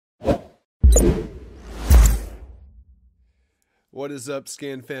What is up,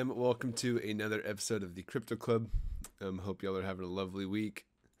 Scan fam? Welcome to another episode of the Crypto Club. Hope y'all are having a lovely week.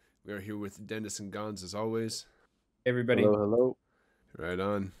 We are here with Dennis and Gons as always. Hey everybody. Hello. Right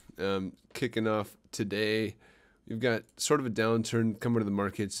on. Kicking off today, we've got sort of a downturn coming to the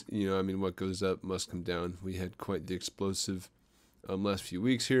markets. What goes up must come down. We had quite the explosive last few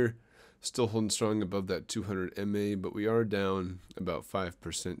weeks here. Still holding strong above that 200 MA, but we are down about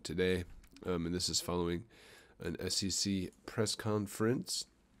 5% today. And this is following an SEC press conference.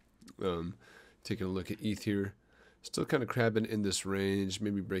 Taking a look at ETH here, still kind of crabbing in this range,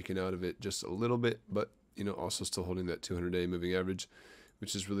 maybe breaking out of it just a little bit, but also still holding that 200-day moving average,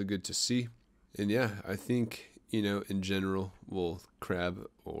 which is really good to see. And yeah, I think in general we'll crab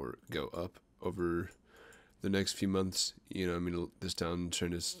or go up over the next few months. This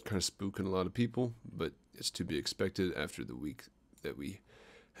downturn is kind of spooking a lot of people, but it's to be expected after the week that we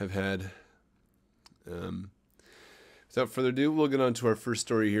have had. Without further ado, we'll get on to our first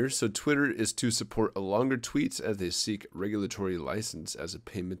story here. So Twitter is to support longer tweets as they seek regulatory license as a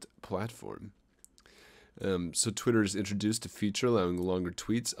payment platform. So Twitter has introduced a feature allowing longer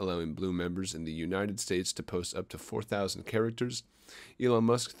tweets, allowing Blue members in the United States to post up to 4,000 characters. Elon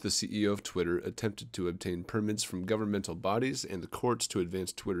Musk, the CEO of Twitter, attempted to obtain permits from governmental bodies and the courts to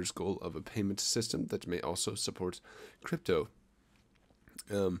advance Twitter's goal of a payment system that may also support crypto.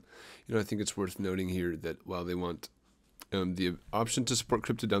 I think it's worth noting here that while they want the option to support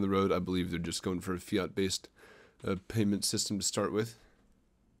crypto down the road, I believe they're just going for a fiat-based payment system to start with.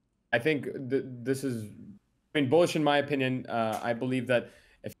 I think this is, bullish in my opinion. I believe that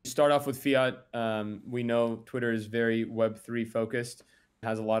if you start off with fiat, we know Twitter is very Web3 focused,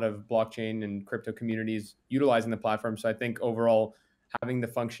 has a lot of blockchain and crypto communities utilizing the platform. So I think overall, having the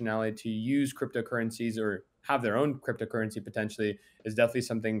functionality to use cryptocurrencies or have their own cryptocurrency potentially is definitely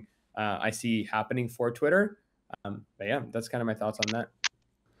something I see happening for Twitter. But yeah, that's kind of my thoughts on that.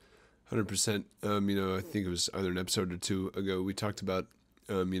 100%. I think it was either an episode or two ago we talked about,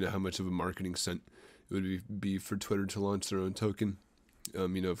 how much of a marketing stunt it would be for Twitter to launch their own token.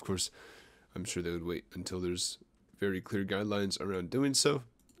 Of course, I'm sure they would wait until there's very clear guidelines around doing so.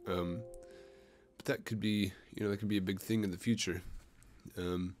 But that could be, that could be a big thing in the future.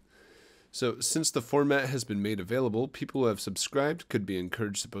 So since the format has been made available, people who have subscribed could be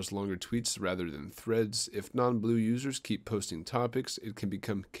encouraged to post longer tweets rather than threads. If non-blue users keep posting topics, it can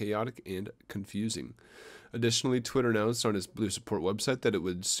become chaotic and confusing. Additionally, Twitter announced on its Blue support website that it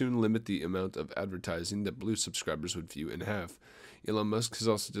would soon limit the amount of advertising that Blue subscribers would view in half. Elon Musk has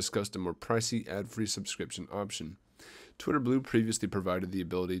also discussed a more pricey ad-free subscription option. Twitter Blue previously provided the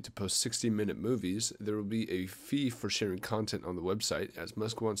ability to post 60-minute movies. There will be a fee for sharing content on the website, as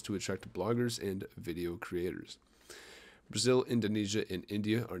Musk wants to attract bloggers and video creators. Brazil, Indonesia, and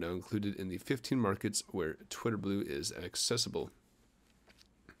India are now included in the 15 markets where Twitter Blue is accessible.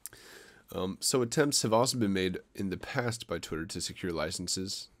 So attempts have also been made in the past by Twitter to secure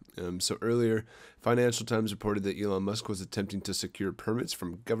licenses. So earlier, Financial Times reported that Elon Musk was attempting to secure permits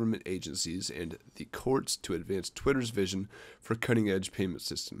from government agencies and the courts to advance Twitter's vision for a cutting-edge payment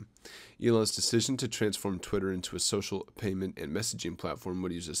system. Elon's decision to transform Twitter into a social payment and messaging platform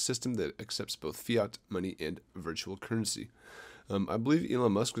would use a system that accepts both fiat money and virtual currency. I believe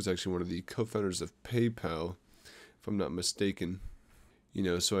Elon Musk was actually one of the co-founders of PayPal, if I'm not mistaken.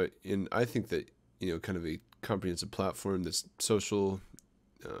 I think that, kind of a comprehensive platform that's social,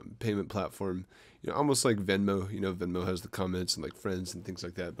 payment platform, almost like Venmo. Venmo has the comments and like friends and things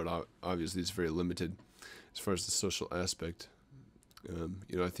like that, but obviously it's very limited as far as the social aspect.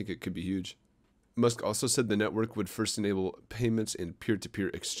 I think it could be huge. Musk also said the network would first enable payments and peer-to-peer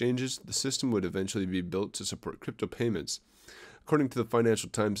exchanges. The system would eventually be built to support crypto payments. According to the Financial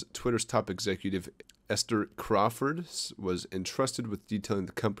Times, Twitter's top executive Esther Crawford was entrusted with detailing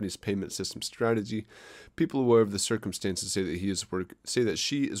the company's payment system strategy. People aware of the circumstances say that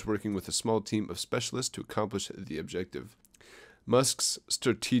she is working with a small team of specialists to accomplish the objective. Musk's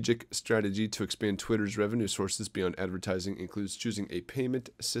strategic strategy to expand Twitter's revenue sources beyond advertising includes choosing a payment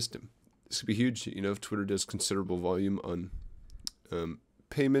system. This could be huge. If Twitter does considerable volume on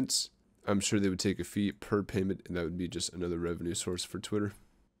payments, I'm sure they would take a fee per payment, and that would be just another revenue source for Twitter.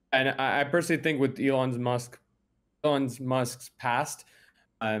 And I personally think with Elon Musk's past,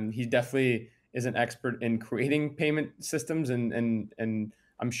 he definitely is an expert in creating payment systems, and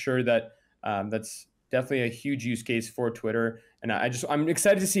I'm sure that that's definitely a huge use case for Twitter. And I'm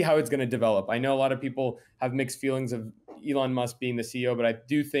excited to see how it's going to develop. I know a lot of people have mixed feelings of Elon Musk being the CEO, but I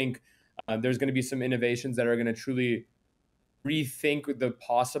do think there's going to be some innovations that are going to truly rethink the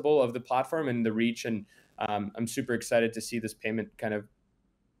possible of the platform and the reach. And I'm super excited to see this payment kind of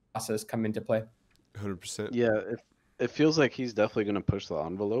process come into play. 100%. Yeah, it feels like he's definitely going to push the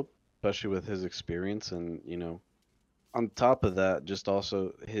envelope, especially with his experience and, on top of that, just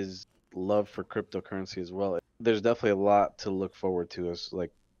also his love for cryptocurrency as well. There's definitely a lot to look forward to as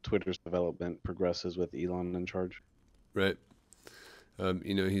like Twitter's development progresses with Elon in charge. Right.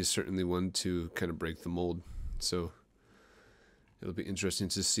 He's certainly one to kind of break the mold. So it'll be interesting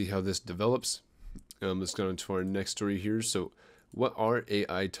to see how this develops. Let's go on to our next story here. So, what are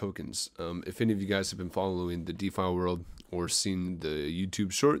AI tokens? If any of you guys have been following the DeFi world or seen the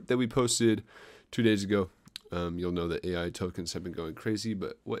YouTube short that we posted 2 days ago, you'll know that AI tokens have been going crazy.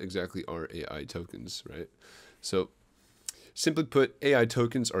 But what exactly are AI tokens, right? So, simply put, AI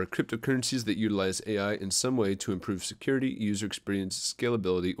tokens are cryptocurrencies that utilize AI in some way to improve security, user experience,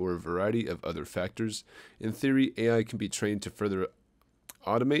 scalability, or a variety of other factors. In theory, AI can be trained to further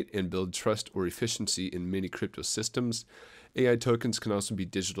automate and build trust or efficiency in many crypto systems. AI tokens can also be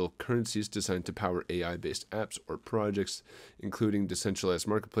digital currencies designed to power AI-based apps or projects, including decentralized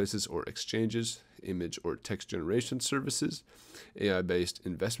marketplaces or exchanges, image or text generation services, AI-based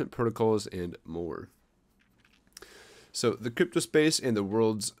investment protocols, and more. So the crypto space and the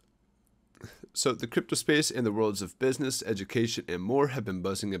worlds of business, education, and more have been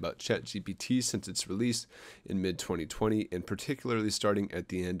buzzing about ChatGPT since its release in mid-2020, and particularly starting at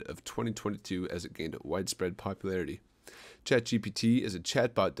the end of 2022 as it gained widespread popularity. ChatGPT is a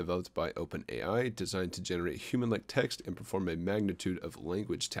chatbot developed by OpenAI designed to generate human-like text and perform a magnitude of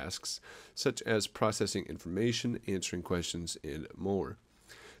language tasks, such as processing information, answering questions, and more.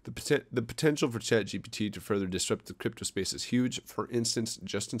 The potential for ChatGPT to further disrupt the crypto space is huge. For instance,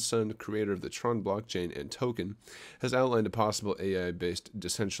 Justin Sun, creator of the Tron blockchain and token, has outlined a possible AI-based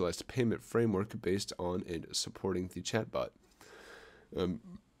decentralized payment framework based on and supporting the chatbot.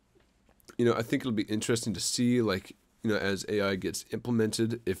 I think it'll be interesting to see, as AI gets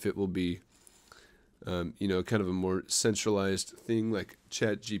implemented, if it will be, kind of a more centralized thing like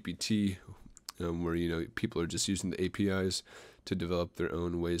ChatGPT, where, people are just using the APIs to develop their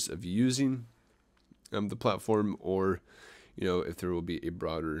own ways of using the platform, or if there will be a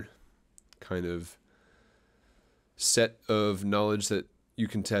broader kind of set of knowledge that you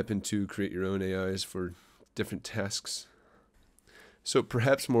can tap into, create your own AIs for different tasks. So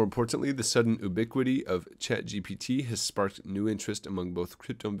perhaps more importantly, the sudden ubiquity of ChatGPT has sparked new interest among both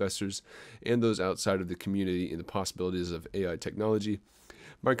crypto investors and those outside of the community in the possibilities of AI technology.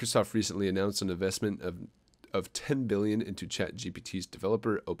 Microsoft recently announced an investment of $10 billion into ChatGPT's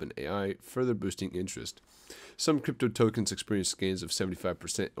developer, OpenAI, further boosting interest. Some crypto tokens experienced gains of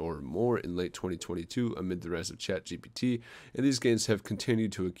 75% or more in late 2022 amid the rise of ChatGPT, and these gains have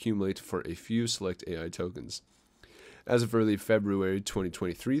continued to accumulate for a few select AI tokens. As of early February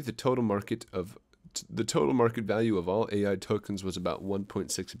 2023, the total market value of all AI tokens was about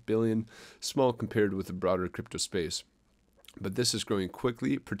 $1.6 billion, small compared with the broader crypto space. But this is growing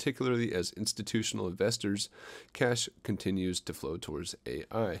quickly, particularly as institutional investors' cash continues to flow towards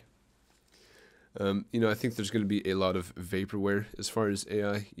AI. I think there's going to be a lot of vaporware as far as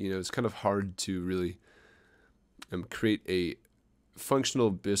AI. It's kind of hard to really create a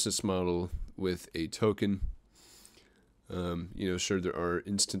functional business model with a token. Sure, there are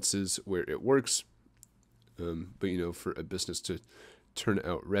instances where it works, but for a business to turn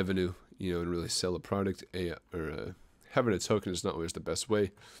out revenue, and really sell a product, having a token is not always the best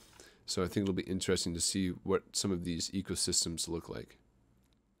way. So I think it'll be interesting to see what some of these ecosystems look like.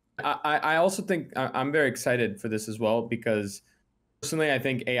 I also think I'm very excited for this as well, because personally, I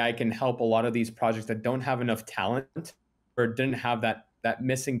think AI can help a lot of these projects that don't have enough talent or didn't have that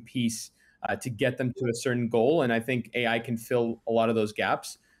missing piece to get them to a certain goal. And I think AI can fill a lot of those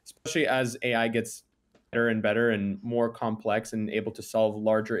gaps, especially as AI gets better and better and more complex and able to solve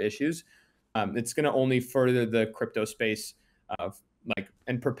larger issues. It's going to only further the crypto space,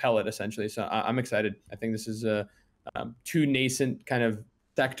 and propel it essentially. So I'm excited. I think this is two nascent kind of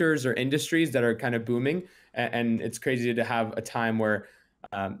sectors or industries that are kind of booming, and it's crazy to have a time where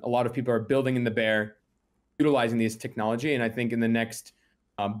a lot of people are building in the bear, utilizing these technology. And I think in the next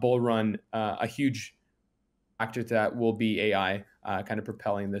bull run, a huge factor to that will be AI, kind of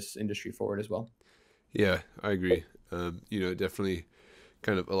propelling this industry forward as well. Yeah, I agree. It definitely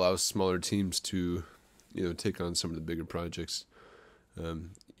kind of allows smaller teams to, take on some of the bigger projects.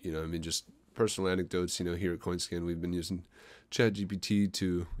 Just personal anecdotes, here at CoinScan, we've been using ChatGPT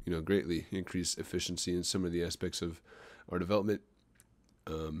to, greatly increase efficiency in some of the aspects of our development.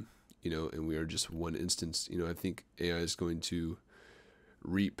 And we are just one instance. I think AI is going to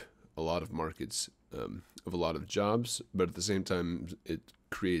reap a lot of markets, of a lot of jobs, but at the same time, it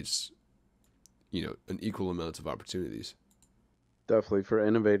creates, an equal amount of opportunities. Definitely for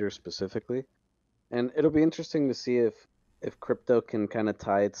innovators specifically. And it'll be interesting to see if crypto can kind of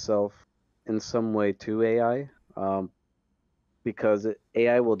tie itself in some way to AI, because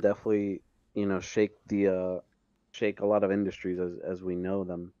AI will definitely, shake shake a lot of industries as we know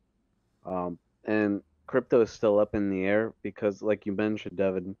them. And crypto is still up in the air because, like you mentioned,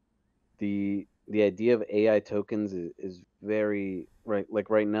 Devin, the idea of AI tokens is very right. Like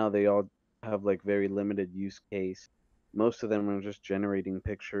right now, they all have like very limited use case. Most of them are just generating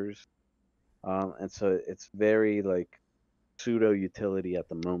pictures, and so it's very like pseudo utility at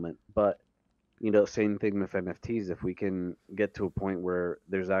the moment. But same thing with NFTs. If we can get to a point where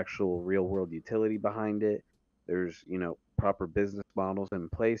there's actual real world utility behind it, there's, proper business models in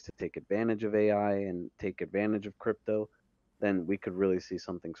place to take advantage of AI and take advantage of crypto, then we could really see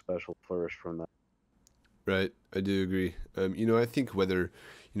something special flourish from that. Right, I do agree. I think whether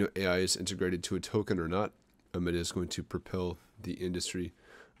AI is integrated to a token or not, it is going to propel the industry,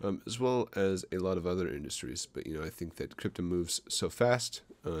 as well as a lot of other industries. But I think that crypto moves so fast.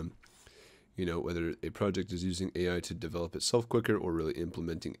 Whether a project is using AI to develop itself quicker or really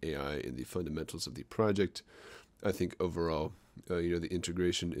implementing AI in the fundamentals of the project, I think overall, the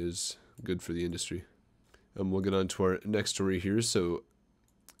integration is good for the industry. We'll get on to our next story here. So,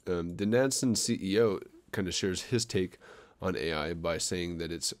 the Nansen CEO kind of shares his take on AI by saying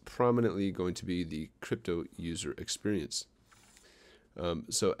that it's prominently going to be the crypto user experience.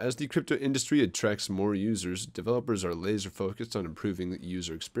 So as the crypto industry attracts more users, developers are laser focused on improving the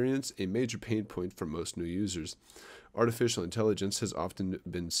user experience, a major pain point for most new users. Artificial intelligence has often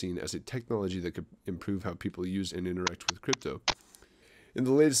been seen as a technology that could improve how people use and interact with crypto. In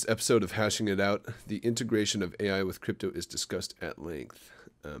the latest episode of Hashing It Out, the integration of AI with crypto is discussed at length.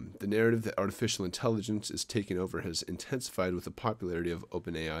 The narrative that artificial intelligence is taking over has intensified with the popularity of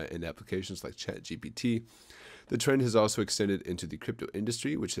OpenAI and applications like ChatGPT. The trend has also extended into the crypto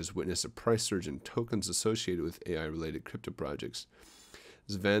industry, which has witnessed a price surge in tokens associated with AI-related crypto projects.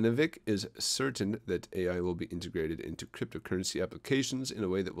 Zvanovic is certain that AI will be integrated into cryptocurrency applications in a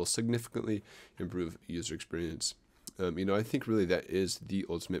way that will significantly improve user experience. I think really that is the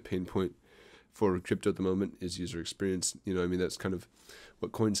ultimate pain point for crypto at the moment is user experience. That's kind of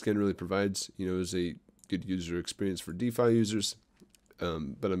what CoinScan really provides, is a good user experience for DeFi users.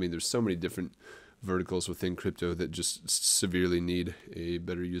 But there's so many different verticals within crypto that just severely need a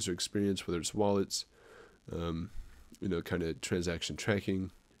better user experience, whether it's wallets, kind of transaction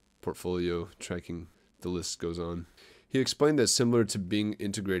tracking, portfolio tracking, the list goes on. He explained that similar to Bing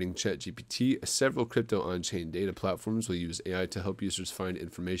integrating ChatGPT, several crypto on-chain data platforms will use AI to help users find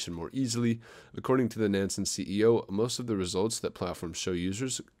information more easily. According to the Nansen CEO, most of the results that platforms show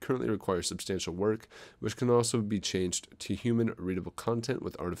users currently require substantial work, which can also be changed to human-readable content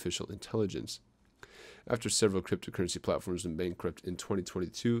with artificial intelligence. After several cryptocurrency platforms went bankrupt in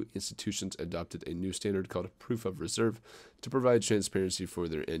 2022, institutions adopted a new standard called proof of reserve to provide transparency for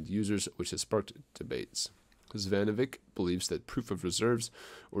their end users, which has sparked debates. Zvanovic believes that proof of reserves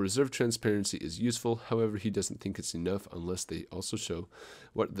or reserve transparency is useful. However, he doesn't think it's enough unless they also show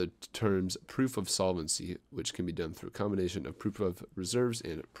what the terms proof of solvency, which can be done through a combination of proof of reserves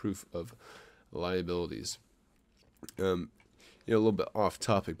and proof of liabilities. A little bit off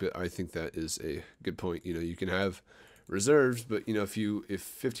topic, but I think that is a good point. You can have reserves, but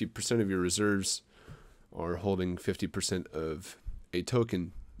if 50% of your reserves are holding 50% of a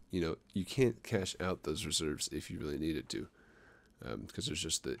token, you can't cash out those reserves if you really needed to, because there's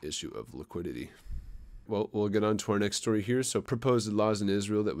just the issue of liquidity. Well, we'll get on to our next story here. So proposed laws in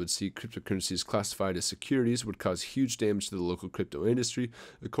Israel that would see cryptocurrencies classified as securities would cause huge damage to the local crypto industry,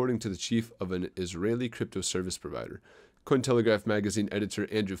 according to the chief of an Israeli crypto service provider. Cointelegraph magazine editor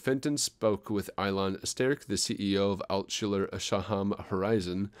Andrew Fenton spoke with Ilan Sterk, the CEO of Altshuler Shaham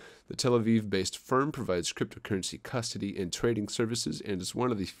Horizon. The Tel Aviv-based firm provides cryptocurrency custody and trading services and is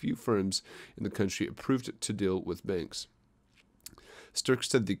one of the few firms in the country approved to deal with banks. Sterk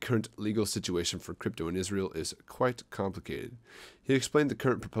said the current legal situation for crypto in Israel is quite complicated. He explained the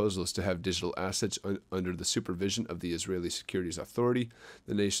current proposal is to have digital assets under the supervision of the Israeli Securities Authority,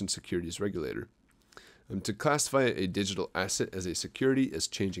 the nation's securities regulator. To classify a digital asset as a security is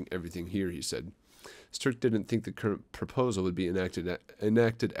changing everything here, he said. Sterk didn't think the current proposal would be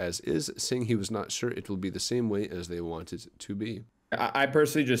enacted as is, saying he was not sure it will be the same way as they want it to be. I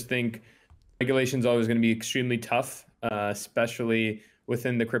personally just think regulation is always going to be extremely tough, especially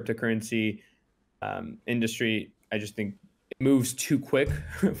within the cryptocurrency industry. I just think it moves too quick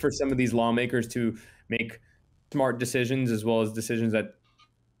for some of these lawmakers to make smart decisions, as well as decisions that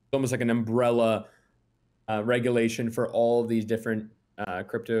almost like an umbrella regulation for all of these different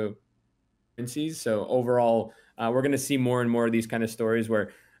cryptocurrencies. So overall, we're going to see more and more of these kind of stories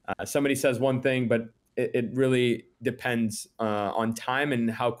where Somebody says one thing, but it really depends on time and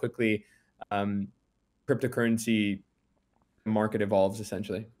how quickly cryptocurrency market evolves,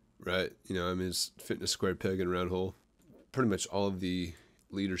 essentially. Right. You know, I mean, it's fitting a square peg in a round hole. Pretty much all of the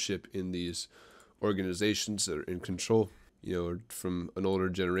leadership in these organizations that are in control, you know, are from an older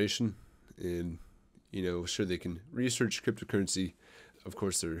generation. And, you know, sure, they can research cryptocurrency. Of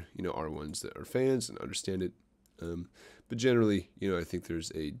course, there, you know, are ones that are fans and understand it. But generally, you know, I think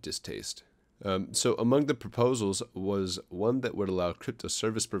there's a distaste. So among the proposals was one that would allow crypto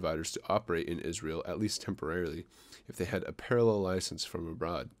service providers to operate in Israel, at least temporarily, if they had a parallel license from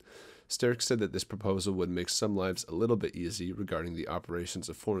abroad. Sterk said that this proposal would make some lives a little bit easy regarding the operations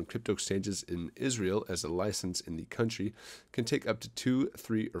of foreign crypto exchanges in Israel, as a license in the country can take up to 2,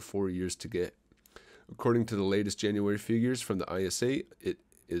 3, or 4 years to get. According to the latest January figures from the ISA, it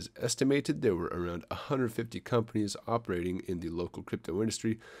is estimated there were around 150 companies operating in the local crypto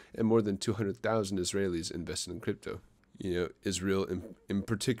industry, and more than 200,000 Israelis invested in crypto. You know, Israel, in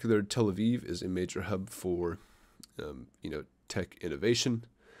particular, Tel Aviv, is a major hub for, you know, tech innovation.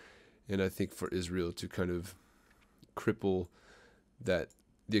 And I think for Israel to kind of cripple that,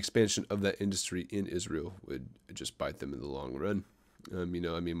 the expansion of that industry in Israel would just bite them in the long run. You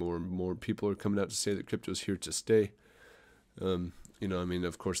know, I mean, more and more people are coming out to say that crypto is here to stay. You know, I mean,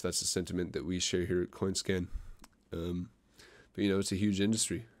 of course, that's a sentiment that we share here at CoinScan. But, you know, it's a huge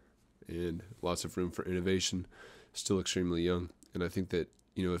industry and lots of room for innovation, still extremely young. And I think that,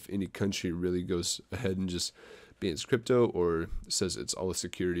 you know, if any country really goes ahead and just bans crypto or says it's all a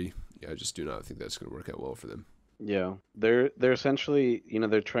security, I just do not think that's going to work out well for them. Yeah, they're essentially, you know,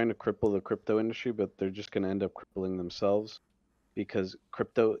 they're trying to cripple the crypto industry, but they're just going to end up crippling themselves, because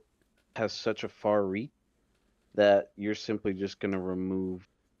crypto has such a far reach that you're simply just going to remove,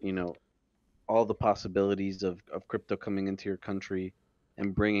 you know, all the possibilities of crypto coming into your country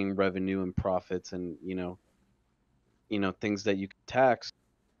and bringing revenue and profits and, things that you can tax.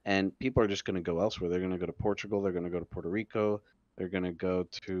 And people are just going to go elsewhere. They're going to go to Portugal. They're going to go to Puerto Rico. They're going to go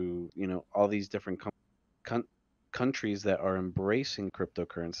to, all these different countries that are embracing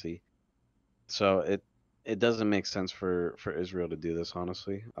cryptocurrency. So it doesn't make sense for Israel to do this,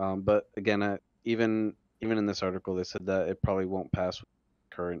 honestly. But again, even in this article, they said that it probably won't pass with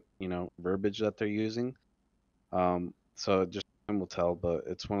current, verbiage that they're using. So just time will tell. But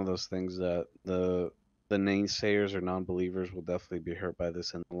it's one of those things that the naysayers or non-believers will definitely be hurt by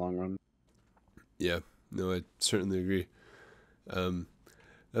this in the long run. Yeah, no, I certainly agree.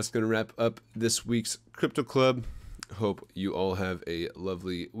 That's going to wrap up this week's Crypto Club. Hope you all have a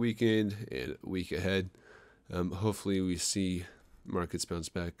lovely weekend and week ahead. Hopefully we see markets bounce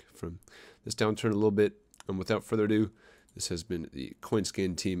back from this downturn a little bit. And without further ado, this has been the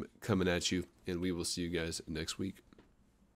CoinScan team coming at you, and we will see you guys next week.